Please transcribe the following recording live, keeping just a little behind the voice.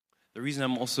The reason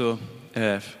I'm also,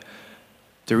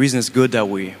 the reason it's good that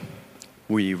we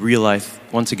realize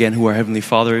once again who our Heavenly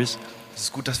Father is. Es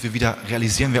ist gut, dass wir wieder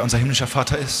realisieren, wer unser himmlischer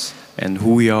Vater ist. And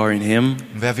who we are in Him.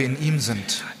 Und wer wir in ihm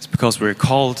sind. It's because we're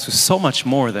called to so much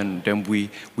more than we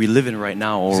live in right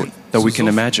now or that we can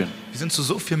imagine. Wir sind zu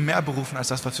so viel mehr berufen als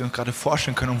das, was wir uns gerade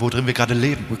vorstellen können und worin wir gerade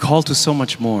leben. We're called to so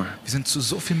much more. Wir sind zu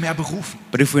so viel mehr berufen.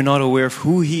 But if we're not aware of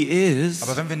who He is,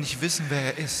 aber wenn wir nicht wissen, wer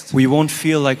er ist, we won't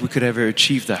feel like we could ever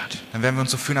achieve that. Dann werden wir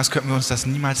uns so fühlen, als könnten wir das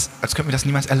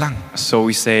niemals erlangen. So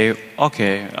we say,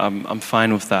 okay, I'm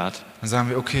fine with that. Dann sagen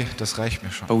wir, okay, das reicht mir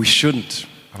schon. But we shouldn't.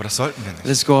 Aber das sollten wir nicht.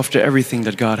 Let's go after everything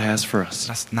that God has for us.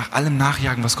 Lasst nach allem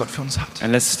nachjagen, was Gott für uns hat.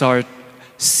 And let's start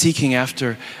seeking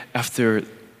after the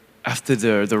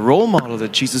role model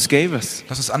that Jesus gave us.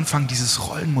 Lass uns anfangen, dieses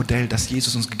Rollenmodell, das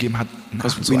Jesus uns gegeben hat,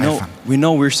 nachzueifern. We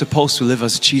know we're supposed to live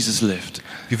as Jesus lived.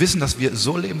 Wir wissen, dass wir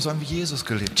so leben sollen, wie Jesus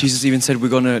gelebt hat. Jesus even said we're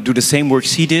going to do the same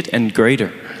works He did and greater.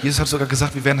 Jesus hat sogar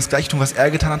gesagt, wir werden das gleiche tun, was er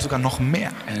getan hat, sogar noch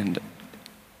mehr. And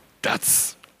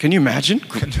can you imagine?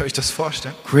 Könnt ihr euch das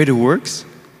vorstellen? Greater works?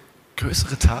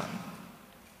 Größere Taten.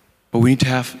 But we need to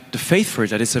have the faith for it,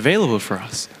 that it's available for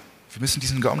us. Wir müssen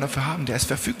diesen Glauben dafür haben, der ist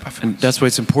verfügbar für uns. And that's why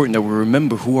it's important that we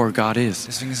remember who our God is.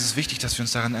 Deswegen ist es wichtig, dass wir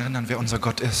uns daran erinnern, wer unser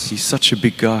Gott ist. He's such a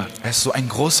big God. Er ist so ein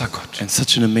großer Gott. And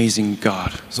such an amazing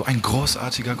God. So ein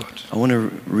großartiger Gott. I want to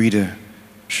read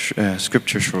a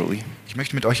scripture shortly. Ich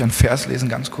möchte mit euch einen Vers lesen,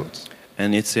 ganz kurz.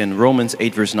 And it's in Romans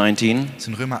 8, verse 19. Es ist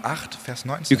in Römer 8, Vers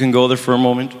 19. You can go there for a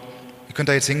moment. Ihr könnt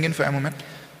da jetzt hingehen für einen Moment.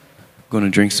 I'm going to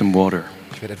drink some water.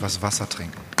 Ich werde etwas Wasser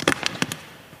trinken.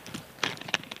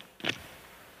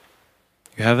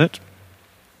 You have it?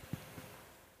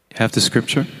 You have the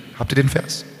scripture? Habt ihr den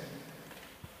Vers?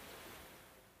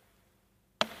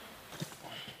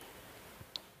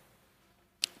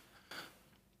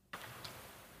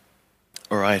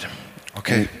 All right.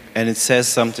 Okay. And it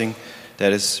says something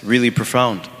that is really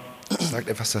profound. Es sagt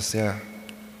etwas, das sehr...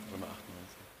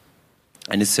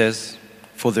 And it says,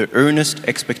 for the earnest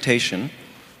expectation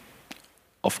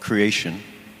of creation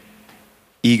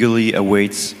eagerly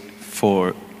awaits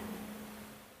for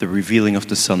the revealing of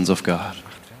the sons of God.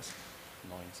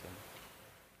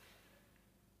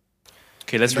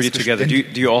 Okay, let's read it together.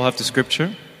 Do you all have the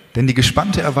scripture? Denn die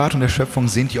gespannte Erwartung der Schöpfung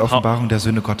sehnt die Offenbarung der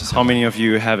Söhne Gottes. How many of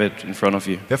you have it in front of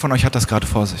you? Wer von euch hat das gerade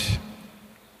vor sich?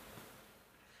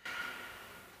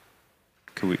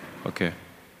 Okay.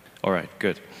 All right,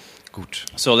 good. Gut.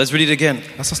 So let's read it again.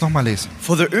 Lass das nochmal lesen.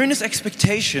 For the earnest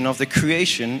expectation of the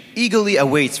creation eagerly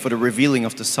awaits for the revealing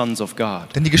of the sons of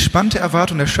God. Denn die gespannte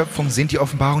Erwartung der Schöpfung sehnt die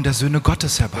Offenbarung der Söhne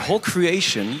Gottes The herbei. whole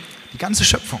creation Die ganze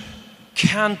Schöpfung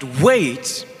can't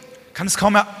wait kann es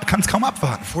kaum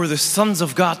abwarten, for the sons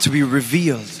of God to be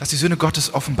revealed. dass die Söhne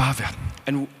Gottes offenbar werden.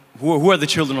 And who are the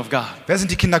children of God? Wer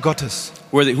sind die Kinder Gottes?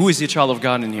 Who is the child of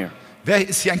God in here? Wer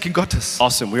ist hier ein Kind Gottes?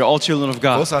 Awesome. We are all children of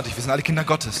God. Großartig, wir sind alle Kinder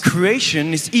Gottes.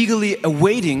 Creation is eagerly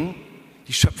awaiting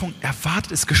Die Schöpfung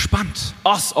erwartet, ist gespannt,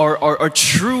 us, our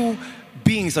true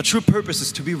beings, our true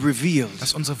purposes to be revealed.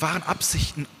 dass unsere wahren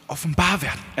Absichten offenbar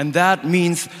werden. And that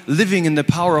means living in the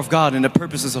power of God and the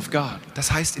purposes of God.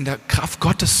 Das heißt, in der Kraft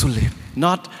Gottes zu leben.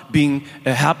 Not being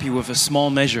happy with a small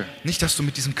measure, Nicht, dass du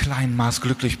mit diesem kleinen Maß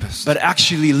glücklich bist, but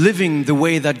actually living the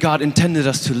way that God intended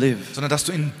us to live. sondern dass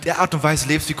du in der Art und Weise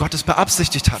lebst, wie Gott es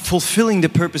beabsichtigt hat. Fulfilling the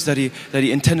purpose that He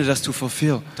intended us to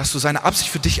fulfill. Dass du seine Absicht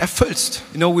für dich erfüllst.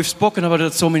 You know, we've spoken about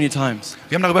it so many times.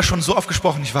 Wir haben darüber schon so oft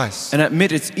gesprochen, ich weiß. And I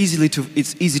admit it's easy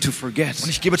to forget. Und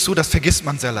ich gebe zu, das vergisst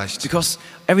man sehr leicht. Because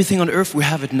everything on earth, we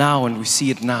have it now and we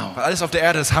see it now. Weil alles auf der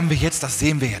Erde, das haben wir jetzt, das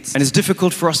sehen wir jetzt. And it's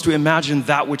difficult for us to imagine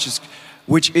that which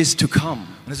is to come.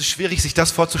 Und es ist schwierig, sich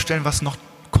das vorzustellen, was noch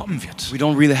kommen wird. We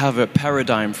don't really have a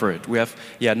paradigm for it. We have,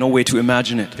 no way to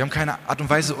imagine it. Wir haben keine Art und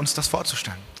Weise, uns das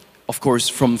vorzustellen. Of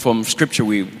course, from Scripture,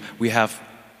 we have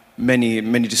many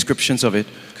descriptions of it.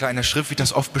 Klar, in der Schrift wird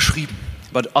das oft beschrieben.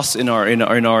 But us in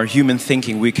our human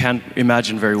thinking, we can't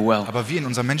imagine very well. Aber wir in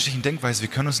unserer menschlichen Denkweise, wir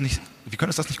können uns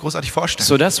das nicht großartig vorstellen.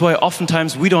 So that's why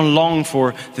oftentimes we don't long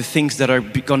for the things that are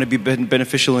going to be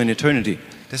beneficial in eternity.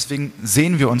 Deswegen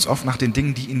sehen wir uns oft nach den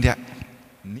Dingen, die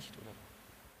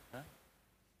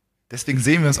Deswegen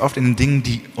sehen wir uns oft in den Dingen,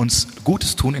 die uns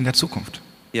Gutes tun in der Zukunft.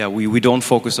 Yeah, we don't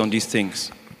focus on these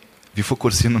things. Wir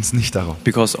fokussieren uns nicht darauf,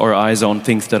 Because our eyes are on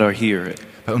things that are here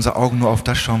weil unsere Augen nur auf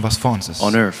das schauen, was vor uns ist,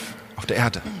 on earth. auf der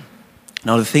Erde.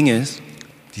 Now the thing is,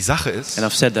 Die Sache ist, and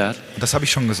I've said that, und das habe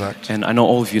ich schon gesagt, and I know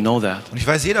all of you know that, und ich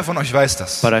weiß, jeder von euch weiß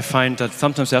das, but I find that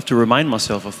sometimes I have to remind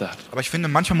myself of that. aber ich finde,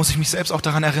 manchmal muss ich mich selbst auch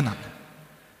daran erinnern.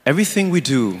 Everything we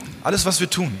do Alles, was wir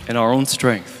tun, in our own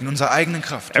strength, in unserer eigenen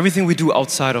Kraft, everything we do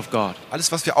outside of God,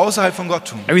 alles, was wir außerhalb von Gott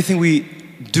tun, everything we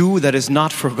do that is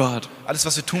not for God, alles,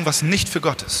 was wir tun, was nicht für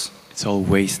Gott ist, It's all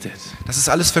wasted. Das ist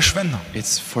alles Verschwendung.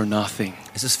 It's for nothing.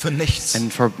 Es ist für nichts.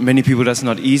 And for many people that's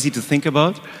not easy to think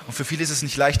about. Und für viele ist es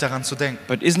nicht leicht, daran zu denken.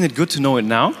 But isn't it good to know it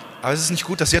now? Aber es ist nicht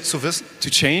gut, das jetzt zu wissen, To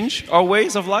change our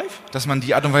ways of life? dass man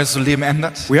die Art und Weise zu leben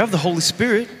ändert. We have the Holy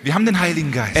Spirit Wir haben den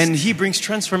Heiligen Geist. and He brings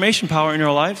transformation power in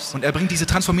our lives. Und er bringt diese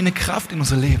transformierende Kraft in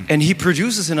unser Leben. And He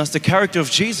produces in us the character of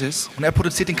Jesus, Und er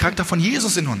produziert den Charakter von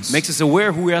Jesus in uns. makes us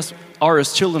aware who we are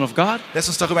as children of God, Lässt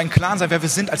uns darüber im Klaren sein, wer wir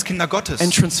sind als Kinder Gottes.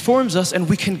 and transforms us, and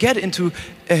we can get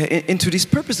into these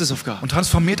purposes of God. Und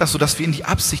transformiert das, sodass wir in die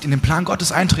Absicht, in den Plan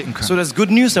Gottes eintreten können. So that's good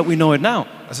news that we know it now,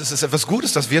 Also es ist etwas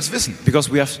Gutes, das wir jetzt wissen.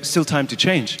 because we have still time to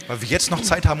change. Weil wir jetzt noch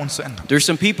Zeit haben, uns zu ändern. There's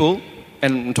some people,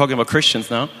 and I'm talking about Christians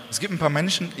now, Es gibt ein paar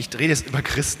Menschen, ich rede jetzt über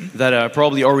Christen, that are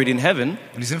probably already in heaven,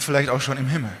 und die sind vielleicht auch schon im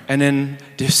Himmel. and then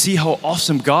they see how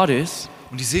awesome God is,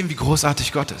 Und die sehen, wie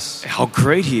großartig Gott ist. how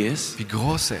great He is, Wie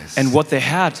groß er ist. and what they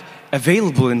had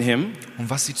available in Him, Und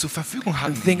was sie zur Verfügung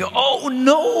hatten. and think, oh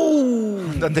no,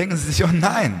 Und dann denken sie sich, oh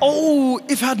nein, oh,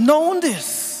 if I had known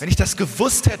this, wenn ich das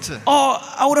gewusst hätte, oh,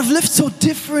 I would have lived so dann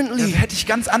differently. hätte ich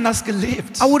ganz anders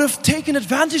gelebt. I would have taken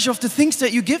advantage of the things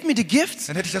that you give me, the gifts,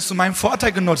 Dann hätte ich das zu meinem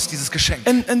Vorteil genutzt, dieses Geschenk.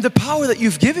 and the power that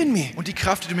you've given me, Und die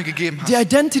Kraft, die du mir gegeben the hast.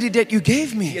 identity that you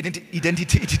gave Die me.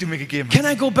 Identität, die du mir gegeben Can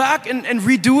hast. I go back and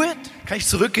redo it? Kann ich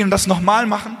zurückgehen und das nochmal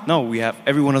machen? No,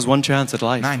 everyone has one chance at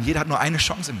life. Nein, jeder hat nur eine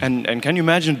Chance im Leben. And can you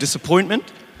imagine disappointment?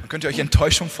 Und könnt ihr euch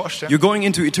Enttäuschung vorstellen? You're going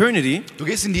into eternity. Du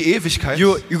gehst in die Ewigkeit.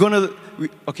 You're gonna.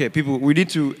 Okay, people. We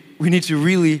need to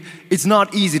really. It's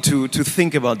not easy to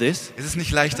think about this, Es ist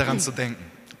nicht leicht, daran zu denken.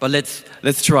 but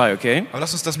let's try. Okay. Aber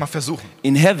lass uns das mal versuchen.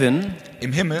 In heaven,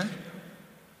 Im Himmel,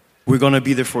 we're gonna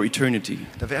be there for eternity.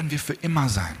 da werden wir für immer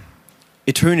sein.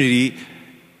 Eternity.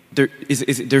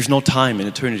 There's no time in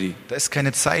eternity. Da ist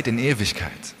keine Zeit in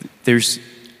Ewigkeit.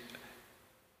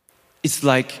 It's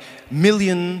like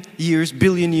million years,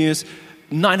 billion years,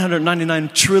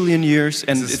 999 trillion years,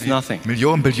 and Es ist it's wie nothing.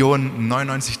 Millionen, Billionen,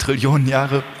 99 Trillionen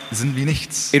Jahre sind wie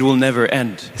nichts. It will never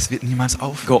end. Es wird niemals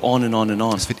aufhören. Go on and on and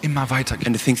on. Es wird immer weitergehen.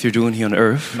 And the things you're doing here on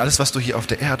earth, Und alles, was du hier auf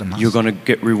der Erde machst, you're gonna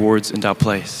get rewards in that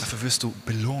place. dafür wirst du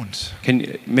belohnt.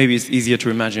 Maybe it's easier to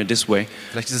imagine it this way.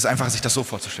 Vielleicht ist es einfacher, sich das so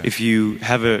vorzustellen. If you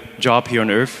have a job here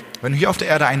on earth, Wenn du hier auf der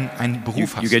Erde einen you, Beruf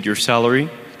you hast, get your salary,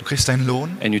 du kriegst deinen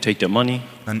Lohn, and you take the money,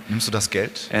 dann nimmst du das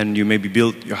Geld and you maybe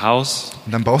build your house,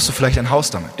 und dann baust du vielleicht ein Haus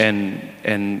damit.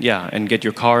 and get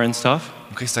your car and stuff,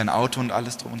 Du kriegst dein Auto und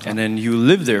alles drum und and dran. then you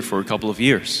live there for a couple of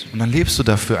years. Und dann lebst du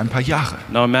dafür ein paar Jahre.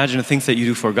 Now imagine the things that you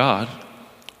do for God,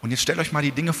 Und jetzt stellt euch mal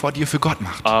die Dinge vor, die ihr für Gott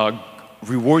macht.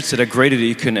 rewards that are greater than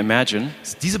you can imagine,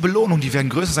 Diese Belohnungen, die werden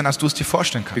größer sein, als du es dir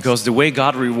vorstellen kannst. because the way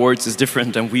God rewards is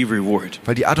different than we reward.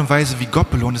 Weil die Art und Weise, wie Gott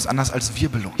belohnt, ist anders, als wir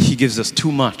belohnen. He gives us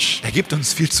too much, Er gibt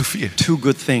uns viel zu viel. too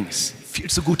good things. Viel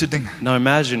zu gute Dinge. Now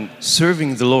imagine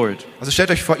serving the Lord Also stellt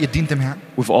euch vor, ihr dient dem Herrn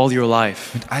with all your life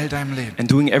mit all deinem Leben. and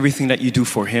doing everything that you do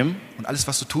for Him. Und alles,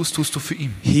 was du tust, tust du für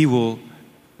ihn. He will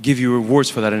give you rewards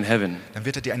for that in heaven. Dann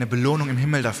wird er dir eine Belohnung im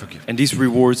Himmel dafür geben. And these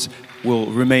rewards will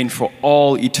remain for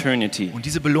all eternity. Und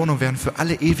diese Belohnung werden für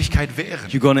alle Ewigkeit währen.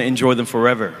 You're going to enjoy them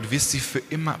forever. Du wirst sie für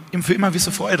immer wirst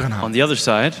du Freude dran On haben. the other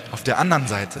side, Auf der anderen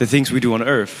Seite, the things we do on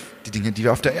earth, die Dinge, die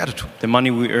wir auf der Erde tun. the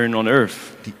money we earn on earth,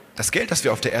 Das Geld, das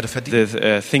wir auf der Erde verdienen.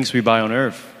 the things we buy on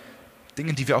earth,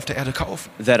 Dinge, die wir auf der Erde kaufen.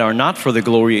 that are not for the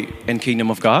glory and kingdom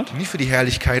of God, Die nicht für die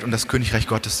Herrlichkeit und das Königreich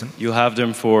Gottes sind. you'll have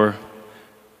them for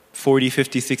 40,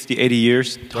 50, 60, 80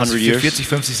 years, Du hast 100 für years, 40,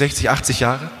 50, 60, 80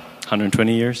 Jahre,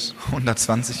 120 years,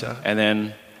 120 Jahre. and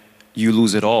then you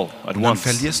lose it all at Und dann once.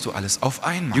 verlierst du alles auf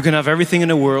einmal. You can have everything in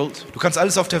the world, Du kannst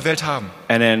alles auf der Welt haben.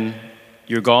 and then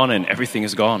you're gone and everything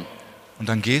is gone. Und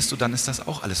dann gehst du, dann ist das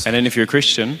auch alles. And then if you're a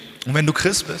Christian, Und wenn du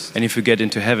Christ bist and if you get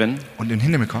into heaven, und in den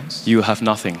Himmel kommst, you have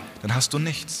nothing. dann hast du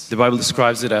nichts. The Bible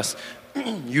describes it as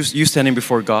you standing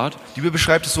before God, Die Bibel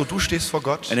beschreibt es so, du stehst vor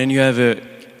Gott, and then you have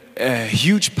a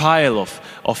huge pile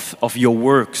of your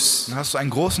works, dann hast du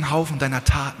einen großen Haufen deiner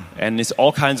Taten. and it's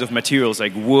all kinds of materials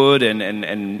like wood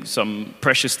and some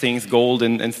precious things, gold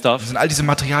and Das stuff. sind all diese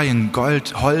Materialien,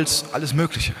 Gold, Holz, alles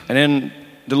Mögliche. And then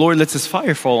the Lord lets His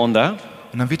fire fall on that.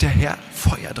 Und dann wird der Herr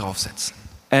Feuer draufsetzen.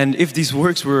 And if these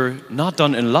works were not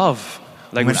done in love,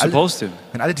 like Und we're supposed to,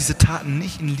 wenn alle diese Taten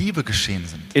nicht in Liebe geschehen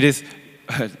sind, it is.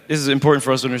 This is important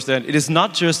for us to understand. It is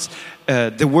not just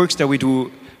the works that we do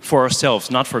for ourselves,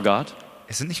 not for God,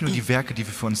 es sind nicht nur die Werke, die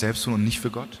wir für uns selbst tun und nicht für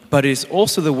Gott. but it's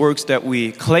also the works that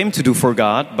we claim to do for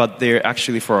God, but they're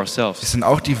actually for ourselves, Es sind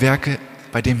auch die Werke,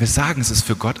 bei denen wir sagen, es ist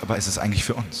für Gott, aber es ist eigentlich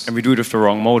für uns. and we do it with the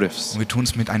wrong motives. Und wir tun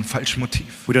es mit einem falschen Motiv.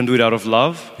 We don't do it out of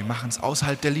love. Wir machen es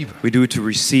außerhalb der Liebe, We do it to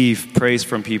receive praise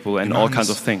from people and Wir all machen kinds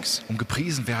es, of things. um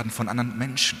gepriesen werden von anderen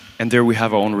Menschen. And there we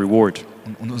have our own reward.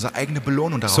 und unsere eigene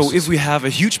Belohnung daraus So zu if ziehen. we have a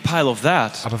huge pile of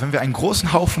that, Aber wenn wir einen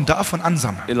großen Haufen davon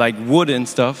ansammeln, like wood and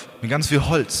stuff, mit ganz viel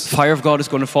Holz, fire of God is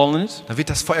going to fall in it, dann wird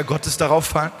das Feuer Gottes darauf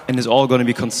fallen and it's all going to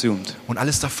be consumed, und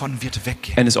alles davon wird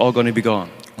weggehen. and it's all going to be gone,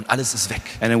 Und alles ist weg.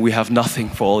 and then we have nothing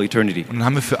for all eternity. Und dann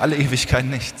haben wir für alle Ewigkeit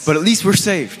nichts. But at least we're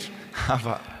saved.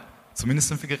 Aber zumindest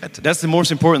sind wir gerettet. That's the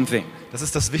most important thing. Das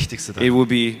ist das Wichtigste It daran. would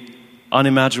be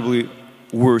unimaginably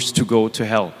worse to go to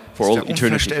hell for Es all wäre eternity.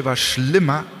 unvorstellbar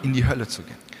schlimmer, in die Hölle zu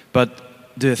gehen. But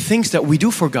the things that we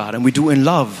do for God and we do in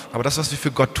love, Aber das, was wir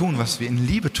für Gott tun, was wir in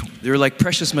Liebe tun, they're like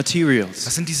precious das materials.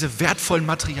 sind diese wertvollen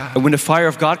Materialien. And when the fire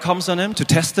of God comes on them to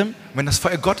test them, Wenn das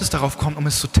Feuer Gottes darauf kommt, um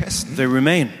es zu testen, they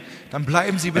remain. dann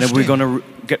bleiben sie And then we're bestehen. going to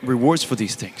get rewards for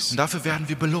these things. Und dafür werden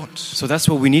wir belohnt. So that's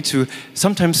what we need to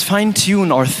sometimes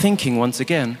fine-tune our thinking once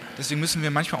again, Deswegen müssen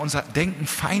wir manchmal unser Denken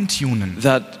feintunen.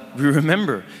 that we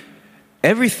remember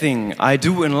everything I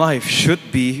do in life should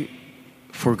be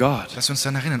for God, Dass wir uns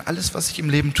daran erinnern, alles, was ich im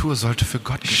Leben tue, sollte für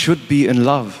Gott geschehen, should be in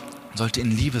love. sollte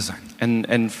in Liebe sein. And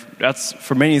that's,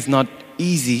 for many, it's not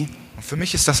easy. Und für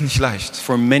mich ist das nicht leicht.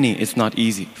 For many, it's not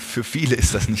easy. Für viele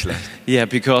ist das nicht leicht. Yeah,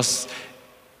 because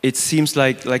it seems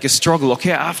like a struggle.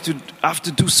 Okay, I have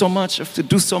to do so much,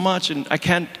 and I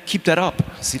can't keep that up.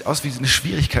 Es sieht aus wie eine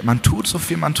Schwierigkeit. Man tut so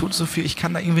viel, ich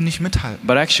kann da irgendwie nicht mithalten.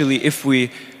 But actually, if we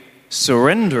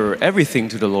surrender everything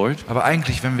to the Lord, Aber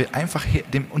eigentlich, wenn wir einfach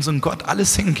unserem Gott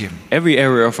alles hingeben, every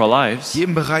area of our lives,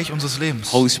 jedem Bereich unseres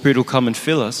Lebens, Holy Spirit will come and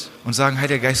fill us und sagen,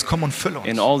 Heiliger Geist, komm und fülle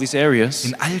in uns all these areas,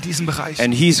 in all diesen Bereichen,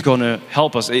 and He's going to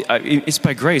help us. It's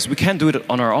by grace. We can't do it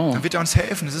on our dann own. wird er uns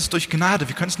helfen. Es ist durch Gnade,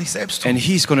 wir können es nicht selbst tun. And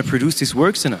He's going to produce these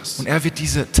works in us. Und er wird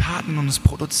diese Taten in uns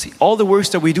produzieren. All the works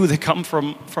that we do, they come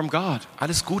from God.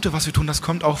 Alles Gute, was wir tun, das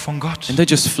kommt auch von Gott. And they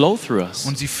just flow through us.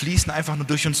 Und sie fließen einfach nur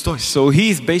durch uns durch. So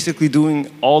He's basically doing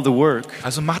all the work,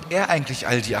 Also macht er eigentlich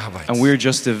all die Arbeit. and we're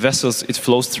just the vessels it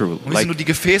flows through, Und wir sind nur die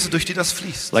Gefäße, durch die das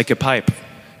fließt. like a pipe.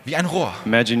 Wie ein Rohr.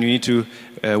 Imagine you need to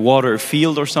water a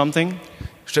field or something,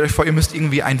 Stellt euch vor, ihr müsst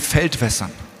irgendwie ein Feld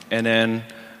wässern. and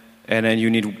then you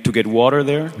need to get water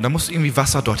there, Und dann musst du irgendwie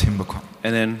Wasser dorthin bekommen.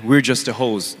 and then we're just the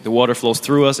hose. The water flows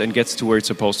through us and gets to where it's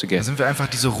supposed to Dann get. sind wir einfach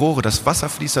diese Rohre. Das Wasser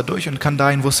fließt da durch und kann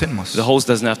dahin, wo es hin muss. The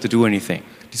hose doesn't have to do anything.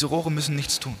 Diese Rohre müssen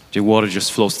nichts tun. The water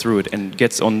just flows through it and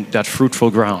gets on that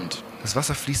fruitful ground, Das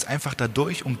Wasser fließt einfach da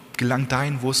durch und gelangt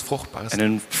dahin, wo es fruchtbar ist. and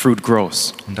then fruit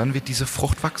grows. Und dann wird diese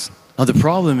Frucht wachsen. Now the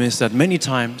problem is that many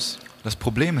times Das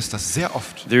Problem ist, dass sehr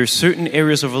oft there are certain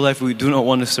areas of our life we do not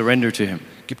want to surrender to Him,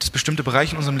 gibt es bestimmte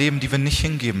Bereiche in unserem Leben, die wir nicht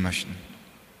hingeben möchten.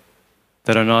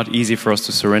 that are not easy for us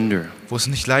to surrender. Wo es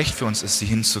nicht leicht für uns ist, sie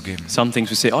hinzugeben. Some things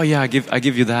we say, oh yeah, I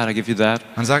give you that, I give you that.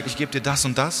 Man sagt, ich gebe dir das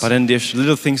und das. But then there's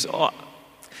little things, oh,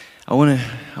 I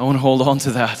wanna hold on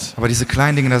to that. Aber diese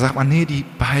kleinen Dinge, da sagt man, nee, die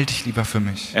behalte ich lieber für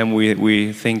mich. And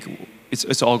we think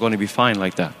it's all going to be fine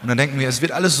like that. Und dann denken wir, es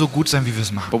wird alles so gut sein, wie wir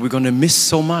es machen. But we're going to miss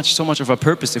so much of our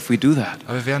purpose if we do that.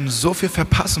 Aber wir werden so viel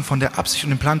verpassen von der Absicht und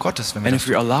dem Plan Gottes, wenn wir And das if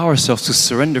we allow ourselves to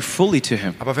surrender fully to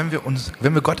Him, Aber wenn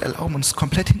wir Gott erlauben, uns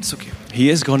komplett hinzugeben, He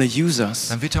is going to use us,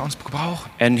 dann wird er uns gebrauchen.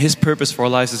 and His purpose for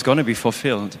our lives is going to be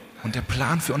fulfilled. Und der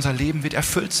Plan für unser Leben wird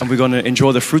erfüllt sein. And we're going to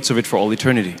enjoy the fruits of it for all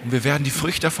eternity. Und wir werden die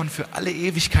Früchte davon für alle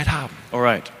Ewigkeit haben. All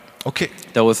right. Okay,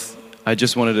 I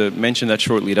just wanted to mention that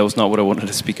shortly. That was not what I wanted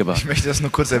to speak about. ich möchte das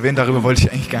nur kurz erwähnen, darüber wollte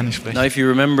ich eigentlich gar nicht Now, sprechen. if you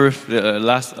remember,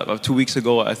 about 2 weeks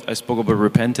ago, I spoke about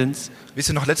repentance. Wisst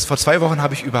ihr noch, vor 2 Wochen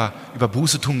habe ich über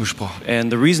Buße tun gesprochen.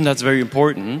 And the reason that's very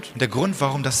important Und der Grund,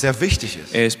 warum das sehr wichtig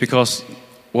ist, is because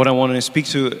what I want to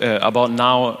speak to about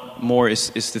now more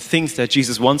is the things that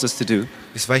Jesus wants us to do.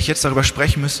 ist, weil ich jetzt darüber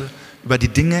sprechen müsse, über die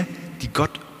Dinge, die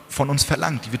Gott von uns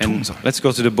verlangt, die wir tun And sollen. let's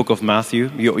go to the book of Matthew.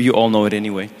 You all know it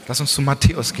anyway. Lass uns zu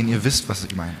Matthäus gehen, ihr wisst, was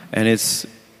ich meine. And it's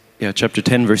chapter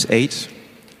 10, verse 8.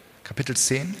 Kapitel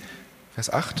 10, Vers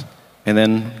 8. And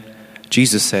then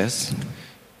Jesus says,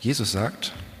 Jesus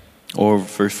sagt, or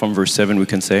from verse 7 we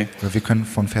can say, oder wir können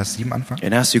von Vers 7 anfangen.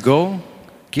 and as you go,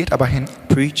 Geht aber hin,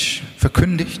 preach,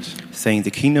 verkündigt saying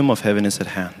the kingdom of heaven is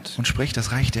at hand. und spricht,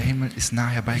 das Reich der Himmel ist nahe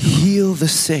herbeigekommen. Heal the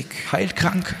sick, Heilt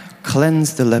Kranke,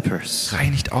 cleanse the lepers,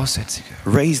 reinigt Aussätzige,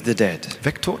 raise the dead,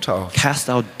 weckt Tote auf, cast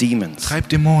out demons.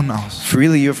 treibt Dämonen aus.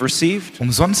 Freely you have received,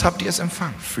 Umsonst habt ihr es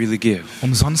empfangen, freely give.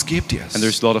 umsonst gebt ihr es. And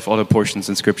there's a lot of other portions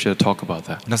in scripture that talk about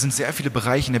that. Und das sind sehr viele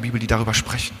Bereiche in der Bibel, die darüber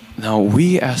sprechen. Now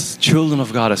we as children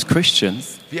of God, as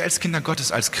Christians, Wir als Kinder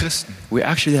Gottes, als Christen, we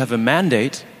actually have a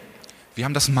mandate wir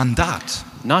haben das Mandat,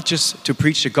 not just to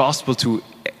preach the gospel to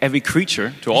every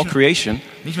creature, to all creation,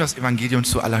 nicht nur das Evangelium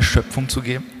zu aller Schöpfung zu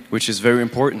geben, which is very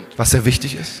important, was sehr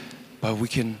wichtig ist, but we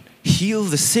can heal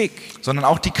the sick. sondern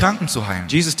auch die Kranken zu heilen.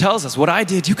 Jesus tells us, what I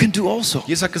did, you can do also.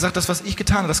 Jesus hat gesagt, das, was ich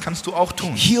getan habe, das kannst du auch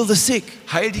tun. Heal the sick,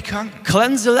 Heil die Kranken,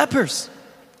 cleanse the lepers.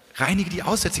 Reinige die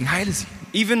Aussätzigen, heile sie.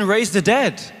 Even raise the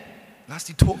dead. Lass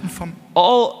die Toten vom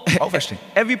Auferstehen.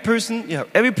 Every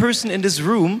person in this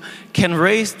room can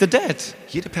raise the dead.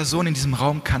 Jede Person in diesem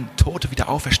Raum kann Tote wieder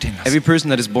auferstehen lassen. Every person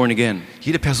that is born again.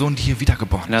 Jede Person, die hier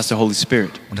wiedergeboren And that's the Holy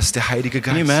Spirit. Und das ist der Heilige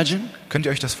Can you Geist. imagine? Könnt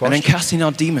ihr euch das And then vorstellen? casting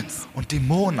out demons. Und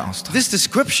Dämonen austreiben. This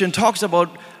description talks about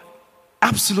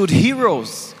absolute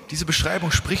heroes. Diese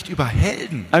Beschreibung spricht über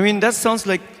Helden. I mean, that sounds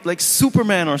like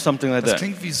Superman or something like Das that.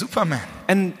 klingt wie Superman.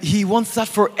 And he wants that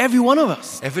for every one of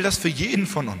us. Er will das für jeden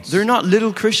von uns. They're not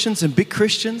little Christians and big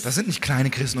Christians. Das sind nicht kleine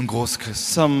Christen und große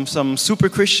Christen. Some super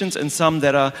Christians and some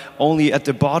that are only at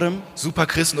the bottom.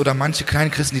 Superchristen oder manche kleine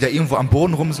Christen, die da irgendwo am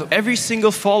Boden rumsaufen. Every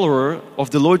single follower of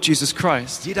the Lord Jesus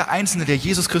Christ Jeder Einzelne, der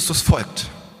Jesus Christus folgt,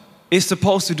 is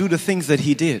supposed to do the things that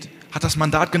he did, hat das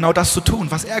Mandat, genau das zu tun,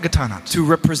 was er getan hat. to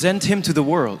represent him to the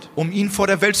world, Um ihn vor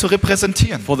der Welt zu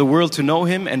repräsentieren, for the world to know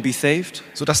him and be saved,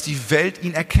 sodass die Welt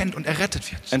ihn erkennt und errettet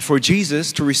wird. and for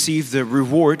Jesus to receive the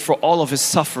reward for all of his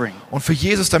suffering, Und für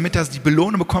Jesus, damit er die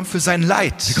Belohnung bekommt für sein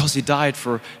Leid. because he died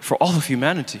for all of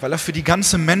humanity. Weil er für die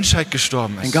ganze Menschheit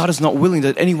gestorben And ist. God is not willing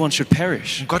that anyone should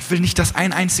perish. Und Gott will nicht, dass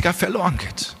ein einziger verloren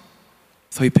geht.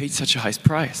 So he paid such a high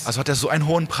price. Also hat er so einen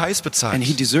hohen Preis And bezahlt.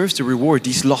 he deserves to reward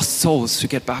these lost souls to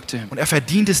get back to him. Und er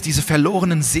verdient es, diese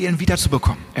verlorenen Seelen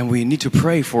wiederzubekommen. And we need to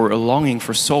pray for a longing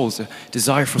for souls, a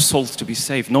desire for souls to be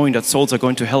saved, knowing that souls are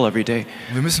going to hell every day.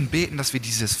 Und wir müssen beten, dass wir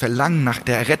dieses Verlangen nach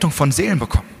der Errettung von Seelen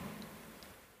bekommen.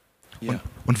 Yeah.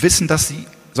 Und wissen, dass sie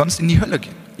sonst in die Hölle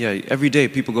gehen. Yeah, every day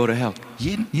people go to hell.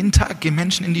 Jeden Tag gehen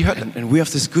Menschen in die Hölle. And we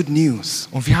have this good news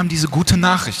Und wir haben diese gute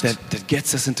Nachricht, that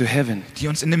gets us into heaven. die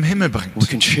uns in den Himmel bringt. We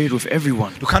can share it with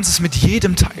everyone. Du kannst es mit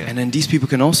jedem teilen. And then these people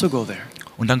can also go there.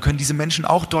 Und dann können diese Menschen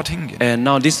auch dorthin gehen. And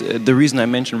now the reason I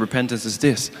mentioned repentance is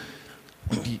this.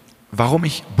 Warum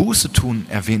ich Buße tun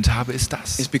erwähnt habe, ist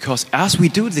das. It's because as we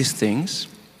do these things,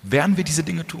 Werden wir diese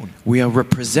Dinge tun, we are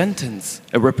representants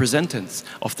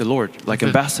of the Lord, like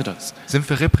ambassadors. sind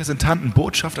wir Repräsentanten,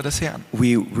 Botschafter des Herrn.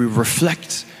 We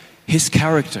reflect His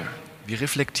character. Wir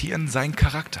reflektieren seinen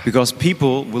Charakter. Because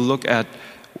people will look at,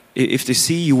 if they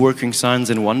see you working signs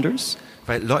and wonders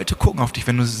Weil Leute gucken auf dich,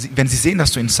 wenn sie sehen,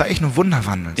 dass du in Zeichen und Wunder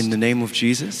wandelst. in the name of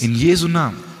Jesus, In Jesu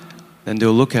Namen. then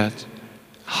they'll look at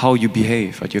how you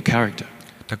behave, at your character.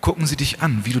 Da gucken sie dich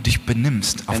an, wie du dich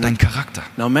benimmst, auf deinen Charakter.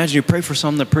 Now imagine you pray for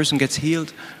someone, that person gets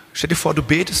healed, Stell dir vor, du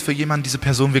betest für jemanden, diese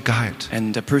Person wird geheilt.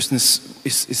 and the person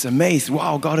is amazed.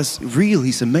 Wow, God is real,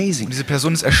 He's amazing. Und diese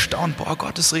Person ist erstaunt, boah,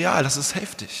 Gott ist real, das ist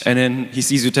heftig. And then he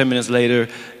sees you 10 minutes later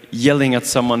yelling at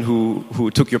someone who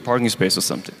took your parking space or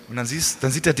something. Und dann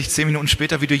sieht er dich 10 Minuten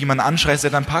später, wie du jemanden anschreist,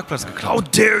 der deinen Parkplatz geklaut How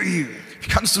hat. dare you! Wie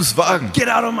kannst du es wagen? Get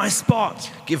out of my spot!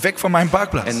 Geh weg von meinem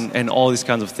Parkplatz. And all these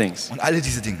kinds of things. Und alle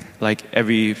diese Dinge.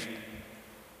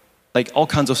 Like all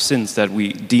kinds of sins that we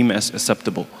deem as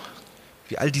acceptable.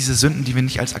 Wie all diese Sünden, die wir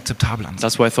nicht als akzeptabel ansehen.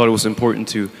 That's why I thought it was important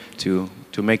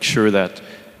to make sure that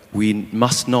we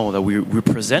must know that we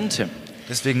represent Him.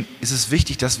 Deswegen ist es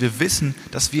wichtig, dass wir wissen,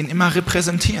 dass wir ihn immer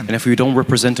repräsentieren. And if we don't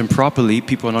represent Him properly,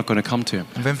 people are not going to come to Him.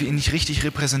 Und wenn wir ihn nicht richtig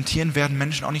repräsentieren, werden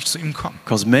Menschen auch nicht zu ihm kommen.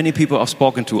 Because many people I've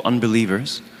spoken to,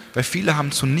 unbelievers, Weil viele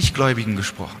haben zu Nichtgläubigen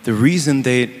gesprochen. the reason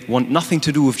they want nothing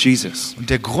to do with Jesus Und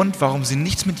der Grund, warum sie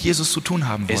nichts mit Jesus zu tun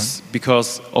haben wollen, is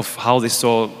because of how they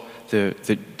saw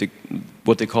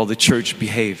what they call the church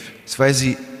behave. ist, weil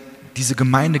sie diese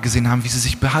Gemeinde gesehen haben, wie sie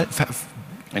sich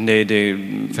And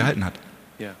they verhalten hat.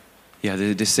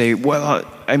 they say, well,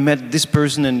 I met this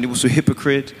person and it was a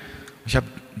hypocrite. Ich habe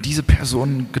diese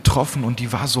Person getroffen und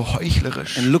die war so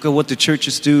heuchlerisch. And look at what the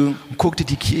churches do. Und guck dir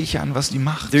die Kirche an, was die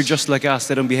macht. They're just like us.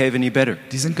 They don't behave any better.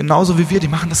 Die sind genauso wie wir, die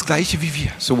machen das Gleiche wie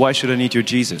wir. So why should I need your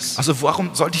Jesus? Also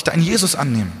warum sollte ich deinen Jesus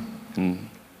annehmen?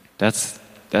 That's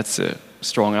a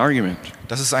strong argument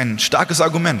Das ist ein starkes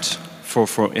Argument for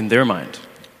in their mind.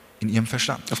 in ihrem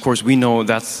Verstand. Of course, we know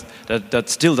that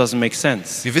still doesn't make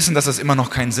sense, Wir wissen, dass das immer noch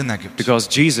keinen Sinn ergibt. because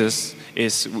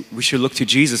we should look to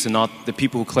Jesus and not the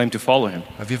people who claim to follow Him.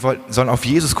 Weil wir sollen auf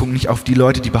Jesus gucken, nicht auf die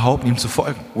Leute, die behaupten, ihm zu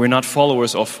folgen. We're not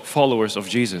followers of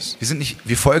Jesus.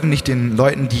 Wir folgen nicht den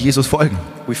Leuten, die Jesus folgen.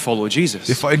 We follow Wir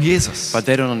Jesus, folgen Jesus. but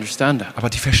they don't understand that, Aber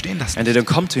die verstehen das and nicht. they don't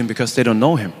come to Him because they don't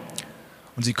know Him.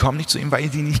 Und sie kommen nicht zu ihm, weil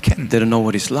sie ihn nicht kennen. They don't know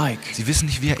what He's like, Sie wissen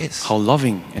nicht, wie er ist. how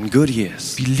loving and good He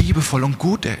is, Wie liebevoll und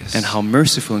gut er ist. and how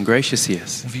merciful and gracious He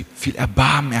is, Und wie viel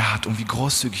Erbarmen er hat und wie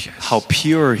großzügig er ist. how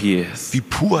pure He is. Wie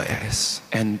pur er ist.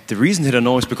 And the reason they don't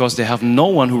know is because they have no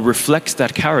one who reflects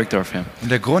that character of Him. Und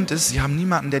der Grund ist, sie haben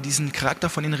niemanden, der diesen Charakter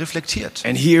von ihnen reflektiert.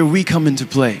 And here we come into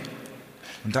play,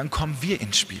 Und dann kommen wir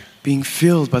ins Spiel. being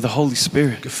filled by the Holy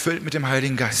Spirit, Gefüllt mit dem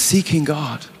Heiligen Geist. seeking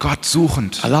God, Gott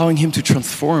suchend. allowing Him to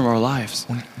transform our lives,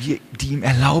 Und wir, die ihm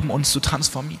erlauben, uns zu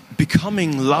transformieren.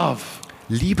 becoming love,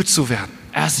 Liebe zu werden.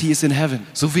 as he is in heaven.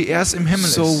 So wie er es im Himmel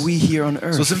So ist. we here on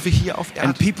earth. So sind wir hier auf And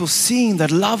Erden. people seeing that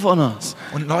love on us.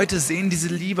 Und Leute sehen diese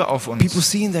Liebe auf People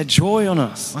uns. seeing that joy on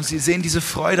us. Und sie sehen diese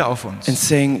Freude auf uns. And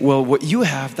saying, well, what you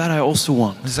have, that I also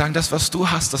want. Und sie sagen, das, was du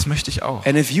hast, das möchte ich auch.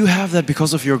 And if you have that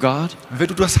because of your God, Und wenn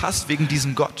du das hast wegen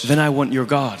diesem Gott, then I want your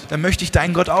God. dann möchte ich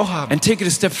deinen Gott auch haben. And take it a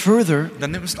step further.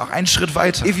 Dann nimm es noch einen Schritt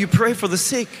weiter. If you pray for the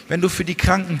sick Wenn du für die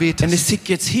Kranken and the betest sick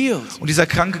gets healed, und dieser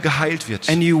Kranke geheilt wird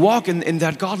and you walk in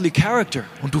that godly character,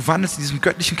 und du wandelst in diesem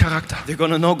göttlichen Charakter, they're going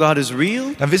to know God is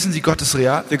real. dann wissen sie, Gott ist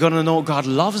real. They're going to know God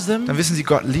loves them. Dann wissen sie,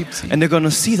 Gott liebt sie. And they're going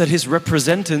to see that his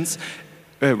representants,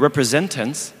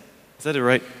 is that it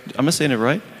right? Am I saying it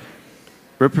right?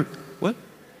 What?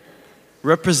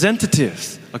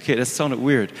 Representatives. Okay, that sounded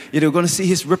weird. Yeah, they're going to see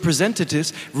his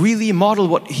representatives really model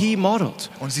what he modeled.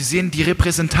 Und sie sehen die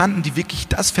Repräsentanten, die wirklich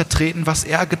das vertreten, was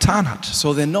er getan hat.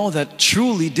 So they know that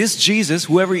truly this Jesus,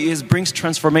 whoever he is, brings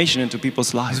transformation into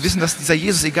people's lives. Sie wissen, dass dieser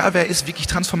Jesus, egal wer er ist, wirklich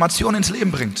Transformation ins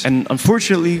Leben bringt. And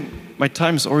unfortunately, my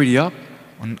time is already up.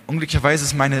 Und unglücklicherweise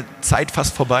ist meine Zeit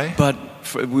fast vorbei. But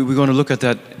we're going to look at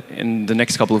that in the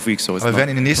next couple of weeks. So it's Aber wir not werden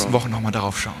in den nächsten a problem. Wochen nochmal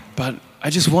darauf schauen. But I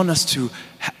just want us to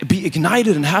be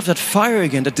ignited and have that fire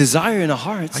again, that desire in our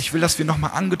hearts Aber ich will, dass wir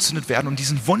nochmal angezündet werden und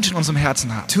diesen Wunsch in unserem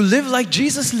Herzen haben. to live like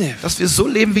Jesus lived, Dass wir so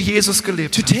leben, wie Jesus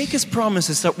gelebt to hat. take his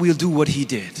promises that we'll do what he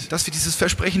did, Dass wir dieses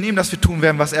Versprechen nehmen, dass wir tun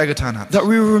werden, was er getan hat. that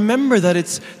we remember that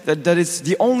it's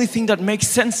the only thing that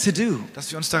makes sense to do,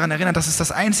 Dass wir uns daran erinnern, dass es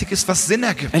das Einzige ist, was Sinn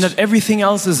ergibt. and that everything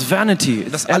else is vanity,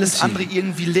 it's Dass alles andere empty.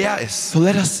 irgendwie leer ist. So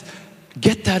let us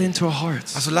get that into our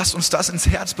hearts Also lasst uns das ins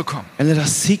Herz bekommen. and let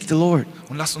us seek the Lord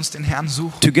Und lasst uns den Herrn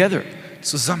suchen. together,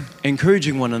 Zusammen.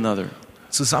 encouraging one another,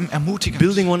 Zusammen ermutigen.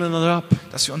 building one another up.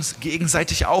 Dass wir uns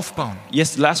gegenseitig aufbauen.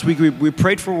 Yes, last week we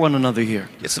prayed for one another here.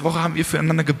 Letzte Woche haben wir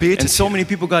füreinander And gebetet. so many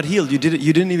people got healed. You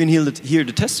didn't even hear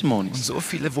the testimonies. Und so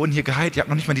viele wurden hier geheilt. Ihr habt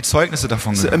noch nicht mal die Zeugnisse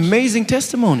davon It's gehört. amazing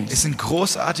testimonies. Es sind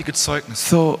großartige Zeugnisse.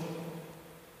 So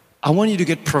I want you to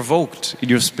get provoked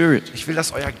in your spirit Ich will,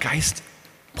 dass euer Geist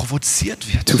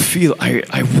provoziert wird. to feel,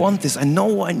 I want this. I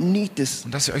know I need this.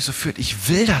 Und dass ihr euch so fühlt, ich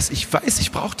will das, ich weiß,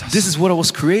 ich brauche das. This is what I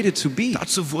was created to be.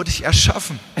 Dazu wurde ich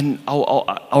erschaffen. And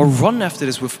I'll run after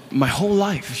this with my whole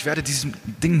life. Ich werde diesem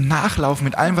Ding nachlaufen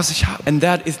mit allem, was ich habe. And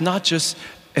that is not just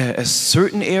a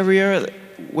certain area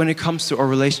when it comes to our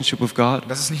relationship with God,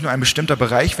 Das ist nicht nur ein bestimmter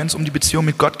Bereich, wenn es um die Beziehung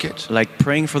mit Gott geht, like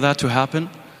praying for that to happen,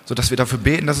 sodass wir dafür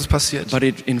beten, dass es passiert. but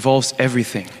it involves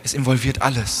everything. Es involviert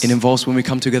alles. It involves when we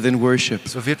come together in worship,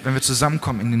 Es involviert, wenn wir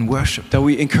zusammenkommen in den Worship, that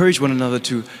we encourage one another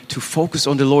to focus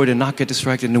on the Lord and not get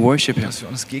distracted and worship Him, dass wir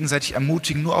uns gegenseitig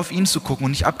ermutigen, nur auf ihn zu gucken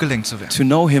und nicht abgelenkt zu werden. to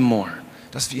know Him more,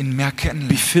 Dass wir ihn mehr be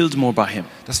kennenlernen, filled more by Him,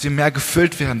 dass wir mehr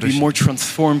gefüllt werden be durch ihn, more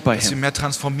transformed by dass wir Him, mehr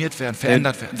transformiert werden,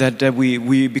 verändert werden. that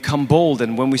we become bold,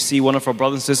 and when we see one of our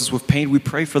brothers and sisters with pain, we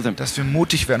pray for them, Dass wir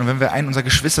mutig werden und wenn wir einen unserer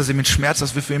Geschwister sehen mit Schmerz,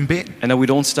 dass wir für ihn beten. and that we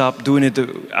don't stop doing it.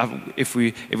 If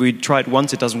we try it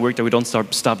once, it doesn't work. That we don't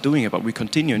stop doing it, but we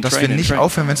continue and Dass train wir and nicht train.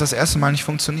 aufhören, wenn es das erste Mal nicht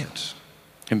funktioniert.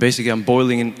 And basically, I'm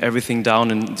boiling everything down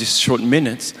in just short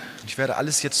minutes. Ich werde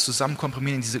alles jetzt zusammen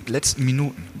komprimieren in diese letzten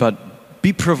Minuten. But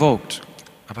be provoked,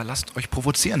 Aber lasst euch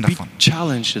provozieren be davon.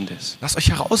 challenged in this, Lasst euch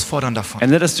herausfordern davon.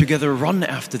 and let us together run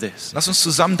after this. Lasst uns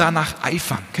zusammen danach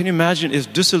eifern. Can you imagine if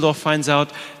Düsseldorf finds out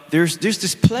there's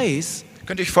this place?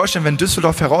 Könnt ihr euch vorstellen, wenn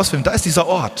Düsseldorf herausfindet, da ist dieser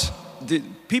Ort. The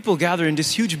people gather in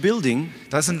this huge building,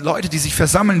 Da sind Leute, die sich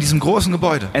versammeln in diesem großen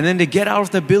Gebäude. and then they get out of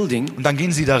the building, Und dann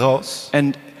gehen sie da raus.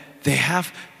 and they have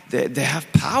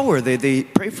power. They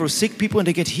pray for sick people and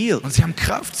they get healed. Und sie haben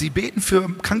Kraft. Sie beten für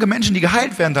kranke Menschen, die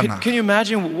geheilt werden danach. Can you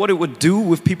imagine what it would do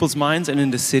with people's minds and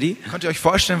in the city? Könnt ihr euch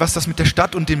vorstellen, was das mit der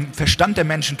Stadt und dem Verstand der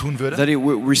Menschen tun würde? That it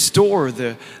would restore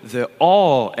the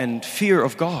awe and fear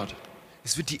of God.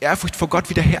 Es wird die Ehrfurcht vor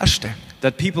Gott wiederherstellen.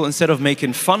 That people, instead of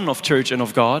making fun of church and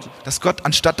of God, Dass Gott,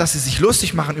 anstatt dass sie sich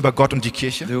lustig machen über Gott und die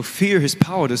Kirche, they'll fear His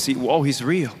power to see, wow, He's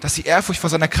real. dass sie Ehrfurcht vor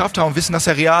seiner Kraft haben und wissen, dass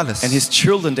er real ist. And His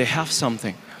children, they have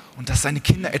something. Und dass seine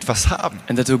Kinder etwas haben.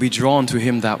 And that they'll be drawn to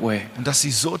Him that way. Und dass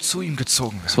sie so zu ihm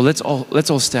gezogen werden. So let's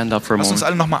all stand up for a Lass uns moment,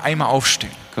 alle noch mal einmal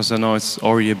aufstehen. because I know it's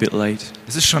already a bit late.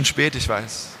 Es ist schon spät, ich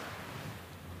weiß.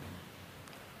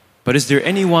 But is there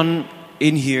anyone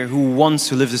in here who wants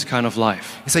to live this kind of life?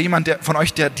 Ist da jemand von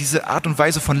euch, der diese Art und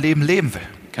Weise von Leben leben will?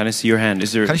 Can I see your hand?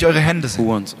 Is there Kann ich eure Hände who sehen?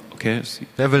 wants? Okay, I see.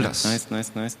 Wer will das?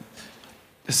 Nice.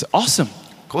 It's awesome.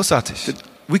 Großartig.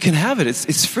 We can have it.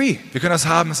 It's free. Wir können das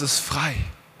haben, es ist frei.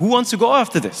 Who wants to go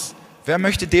after this? Wer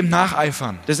möchte dem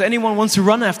nacheifern? Does anyone want to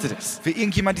run after this? Will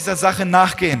irgendjemand dieser Sache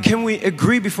nachgehen? Can we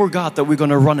agree before God that we're going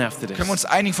to run after Können wir this? uns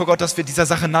einigen vor Gott, dass wir dieser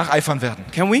Sache nacheifern werden?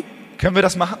 Can we? Können wir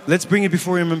das machen? Let's bring it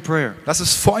before Him in prayer. Lass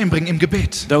es vor ihm bringen im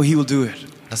Gebet, That He will do it.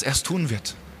 dass er es tun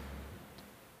wird.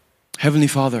 Heavenly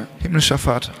Father, Himmlischer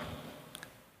Vater,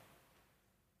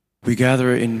 we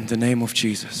gather in the name of wir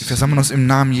Jesus. versammeln uns im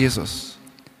Namen Jesus.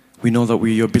 We know that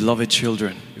we're your beloved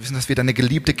children. Wir wissen, dass wir deine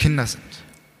geliebte Kinder sind.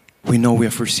 We know we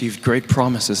have received great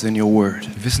promises in your word.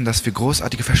 Wir wissen, dass wir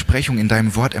großartige Versprechungen in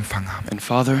deinem Wort empfangen haben. And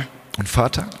Father, Und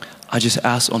Vater, I just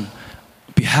ask on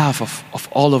behalf of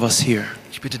all of us here,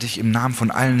 ich bitte dich im Namen von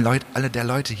alle der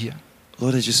Leute hier,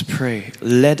 Lord, I just pray,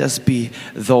 let us be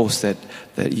those that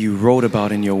you wrote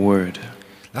about in your word.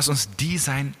 lass uns die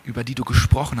sein, über die du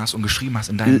gesprochen hast und geschrieben hast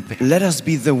in deinem Werk. Let us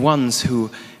be the ones who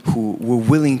were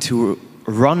willing to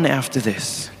run after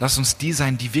this, Lass uns die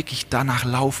sein, die wirklich danach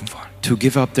laufen wollen. to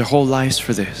give up their whole lives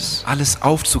for this, Alles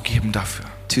aufzugeben dafür,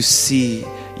 to see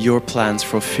your plans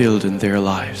fulfilled in their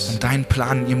lives, um deinen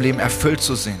Plan in ihrem Leben erfüllt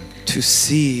zu sehen. to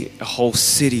see a whole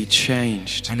city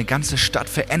changed, Eine ganze Stadt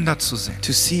verändert zu sehen.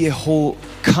 to see a whole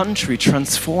country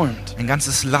transformed, Ein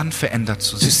ganzes Land verändert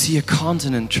zu to sehen. see a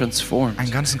continent transformed,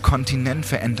 Einen ganzen Kontinent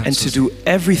verändert and zu to sehen. do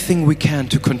everything we can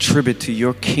to contribute to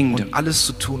your kingdom, Und alles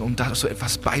zu tun, um dazu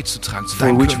etwas beizutragen, zu for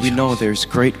deinem which we know Königreich. there's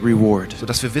great reward.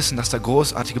 Sodass wir wissen, dass da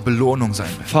großartige Belohnung sein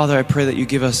wird. Father, I pray that you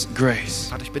give us grace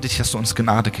Vater, ich bitte dich, dass du uns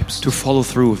Gnade gibst, to follow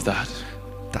through with that,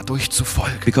 dadurch zu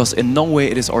folgen. because in no way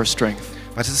it is our strength.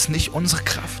 Weil es ist nicht unsere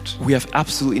Kraft. We have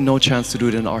absolutely no chance to do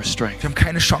it in our strength, Wir haben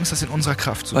keine Chance, das in unserer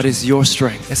Kraft zu but tun. it's your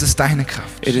strength. Es ist deine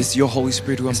Kraft. It is your Holy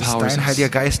Spirit who Es ist empowers dein Heiliger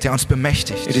us. Geist, der uns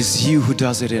bemächtigt. It is you who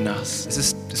does it in us.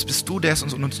 Es bist du, der es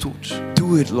in uns tut.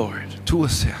 Do it, Lord. Tu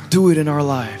es, Herr. Do it in our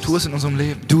lives. Tu es in unserem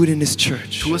Leben. Do it in this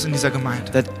church. Tu es in dieser Gemeinde.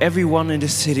 That everyone in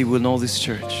this city will know this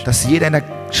church. Dass jeder in der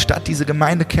Stadt diese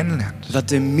Gemeinde kennenlernt. That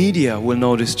the media will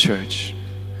know this church.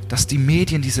 Dass die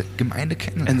Medien diese Gemeinde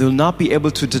kennenlernen. And they'll not be able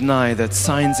to deny that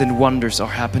signs and wonders are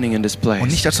happening in this Und place.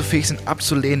 nicht dazu fähig sind,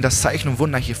 abzulehnen, dass Zeichen und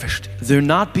Wunder hier verstehen. They'll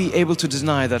not be able to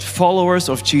deny that followers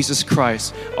of Jesus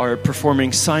Christ are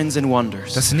performing signs and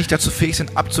wonders. Dass sie nicht dazu fähig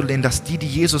sind, abzulehnen, dass die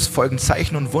Jesus folgen,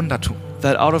 Zeichen und Wunder tun.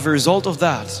 That out of a result of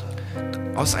that,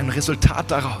 Aus einem Resultat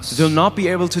daraus, they'll not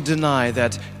be able to deny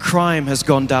that crime has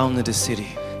gone down in the city.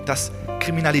 dass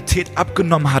Kriminalität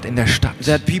abgenommen hat in der Stadt.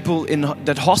 That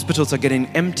that hospitals are getting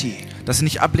empty. Dass sie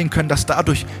nicht ablehnen können, dass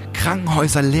dadurch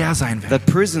Krankenhäuser leer sein werden.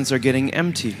 That prisons are getting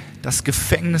empty. Dass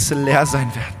Gefängnisse leer sein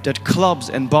werden. That clubs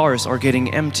and bars are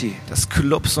getting empty. Dass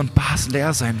Clubs und Bars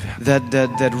leer sein werden.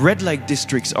 That red light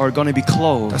districts are going to be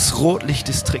closed. Dass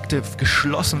Rotlichtdistrikte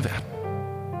geschlossen werden.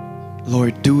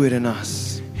 Lord, do it in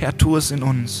us. Herr, tu es in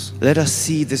uns. Let us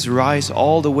see this rise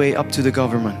all the way up to the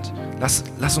government.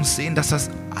 Lass uns sehen, dass das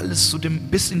alles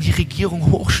bis in die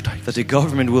Regierung hochsteigt. That the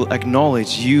government will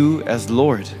acknowledge you as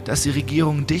Lord. Dass die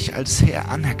Regierung dich als Herr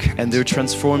anerkennt. And they'll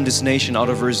transform this nation out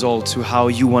of a result to how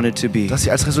you want it to be. Dass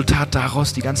sie als Resultat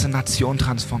daraus die ganze Nation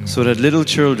transformieren. So that little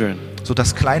children So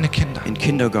dass kleine Kinder in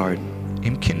kindergarten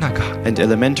im Kindergarten and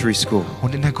elementary school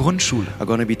und in der Grundschule are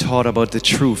going to be taught about the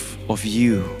truth of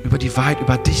you. über die Wahrheit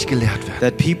über dich gelehrt werden.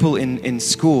 That people in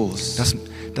schools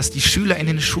Dass die Schüler in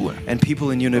den Schulen and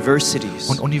people in universities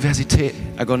und Universitäten,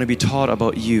 are going to be taught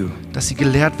about you. dass sie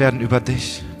gelehrt werden über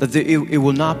dich. That it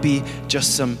will not be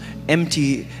just some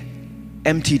empty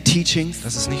teachings,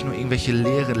 Dass es nicht nur irgendwelche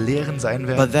Lehren sein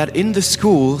werden, but that in the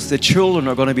schools the children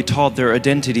are going to be taught their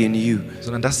identity in you.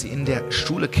 sondern dass sie in der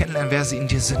Schule kennenlernen, wer sie in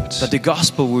dir sind. That the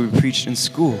gospel will be preached in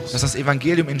schools. Dass das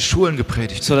Evangelium in Schulen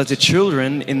gepredigt So wird. that the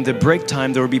children in the break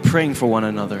time they will be praying for one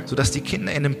another. Sodass die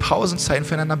Kinder in den Pausenzeiten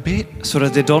füreinander beten. So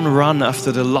that they don't run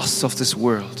after the lusts of this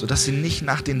world. Sodass sie nicht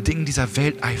nach den Dingen dieser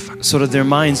Welt eifern. So that their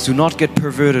minds do not get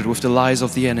perverted with the lies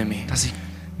of the enemy. Dass sie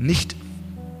nicht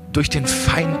durch den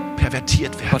Feind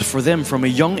pervertiert But werden. for them from a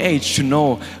young age to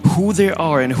know who they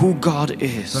are and who God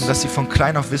is. Sondern dass sie von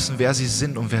klein auf wissen, wer sie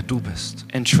sind und wer du bist.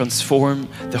 And transform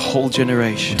the whole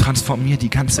generation. Und transformier die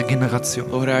ganze Generation.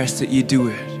 Lord, I ask that you do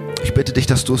it. Ich bitte dich,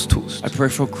 dass du es tust. I pray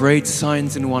for great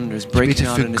signs and wonders Ich breaking bete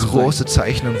out für in this place. große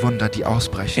Zeichen und Wunder, die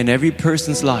ausbrechen. In every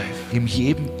person's life, In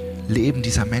jedem Leben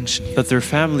dieser Menschen. that their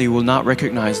family will not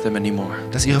recognize them anymore.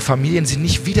 Dass ihre Familien sie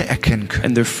nicht wiedererkennen können.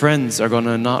 And their friends are going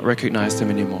to not recognize them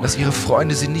anymore. Dass ihre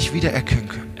Freunde sie nicht wiedererkennen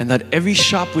können. And that every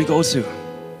shop we go to,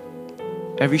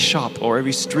 every shop or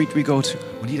every street we go to,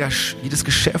 Und jedes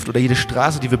Geschäft oder jede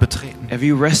Straße, die wir betreten,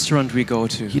 every restaurant we go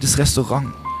to, jedes Restaurant,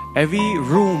 every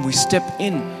room we step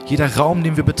in, jeder Raum,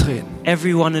 den wir betreten,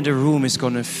 everyone in the room is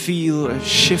going to feel a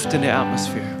shift in the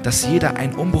atmosphere. dass jeder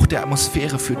einen Umbruch der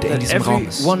Atmosphäre führt, der in That diesem Raum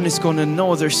ist. everyone is going to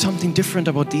know there's something different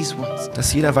about these ones.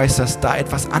 Dass jeder weiß, dass da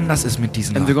etwas anders ist mit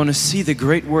diesen And they're Raum. going to see the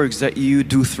great works that you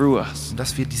do through us. Und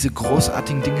dass wir diese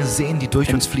großartigen Dinge sehen, die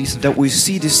durch uns fließen That werden. we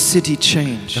see this city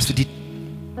change. Dass wir die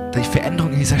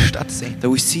Veränderung in dieser Stadt sehen.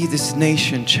 That we see this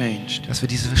nation changed. Dass wir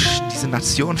diese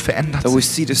Nation verändert That we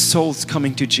sind. see the souls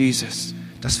coming to Jesus.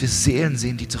 Dass wir Seelen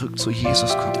sehen, die zurück zu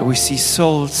Jesus kommen. That we see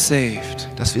souls saved.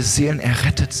 Dass wir Seelen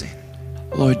errettet sehen.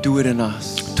 Lord, do it in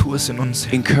us. Tu es in uns.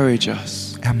 Encourage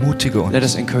us. Ermutige Let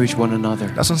us uns. encourage one another.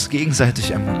 Lass uns gegenseitig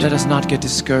Let ermutigen. us not get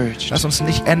discouraged. Lass uns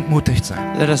nicht entmutigt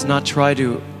sein. Let us not try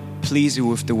to please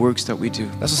you with the works that we do.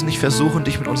 Lass uns nicht versuchen,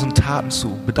 dich mit unseren Taten zu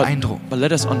beeindrucken. But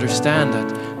let us understand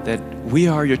that we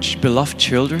are your beloved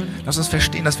children. Lass uns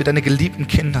verstehen, dass wir deine geliebten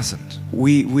Kinder sind.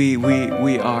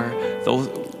 We are those.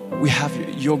 We have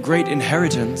your great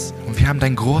inheritance, Und wir haben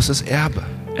dein großes Erbe.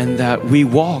 and that we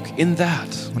walk in that.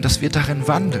 Und dass wir darin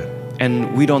wandeln.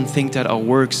 And we don't think that our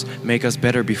works make us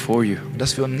better before you. Und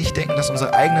dass wir nicht denken, dass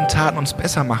unsere eigenen Taten uns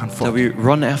besser machen vor That dir. we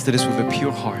run after this with a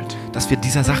pure heart. Dass wir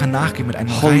dieser Sache nachgehen mit einem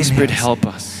Holy reinen Spirit, Herzen. help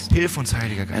us. Hilf uns,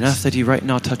 Heiliger And ask Geist. that you right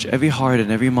now touch every heart and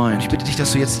every Ich mind. bitte dich,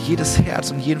 dass du jetzt jedes Herz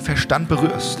und jeden Verstand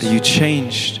berührst. That you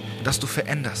changed Und dass du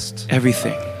veränderst.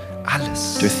 everything.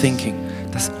 Alles. Their thinking,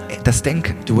 Das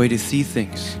Denken. the way they see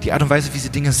things, Die Art und Weise, wie sie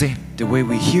Dinge sehen. the way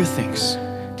we hear things.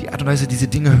 Die Art und Weise, wie sie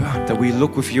Dinge hören. That we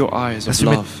look with your eyes of Dass wir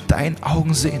mit love deinen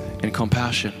Augen sehen. and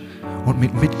compassion. Und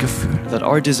mit Mitgefühl. That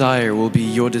our desire will be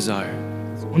your desire.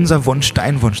 Unser Wunsch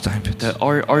dein Wunsch sein wird. That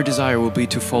our desire will be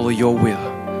to follow your will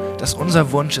Dass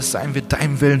unser Wunsch es sein wird,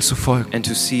 deinem Willen zu folgen. and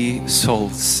to see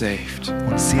souls saved.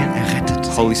 Und Seelen errettet.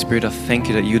 Holy Spirit, I thank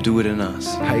you that you do it in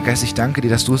us. Heiliger Geist, ich danke dir,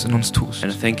 dass du es in uns tust.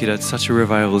 And I thank you that such a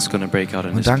revival is going to break out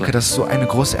in Und this danke, place. dass so eine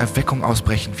große Erweckung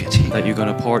ausbrechen wird hier. That you're going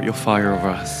to pour out your fire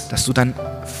over us. Dass du dein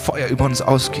Feuer über uns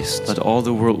ausgießt. That all the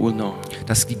world will know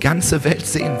Dass die ganze Welt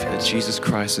sehen that wird. Jesus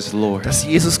Christ is Lord. Dass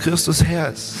Jesus Christus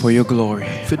Herr ist. For your glory.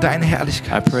 Für deine I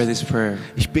Herrlichkeit. pray this prayer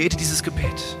Ich bete dieses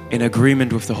Gebet. in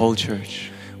agreement with the whole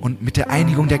church. Und mit der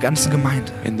Einigung der ganzen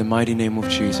Gemeinde. In the mighty name of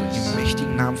Jesus. Im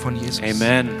mächtigen Namen von Jesus.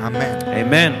 Amen. Amen.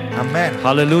 Amen. Amen.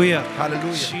 Hallelujah. Halleluja.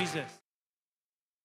 Jesus.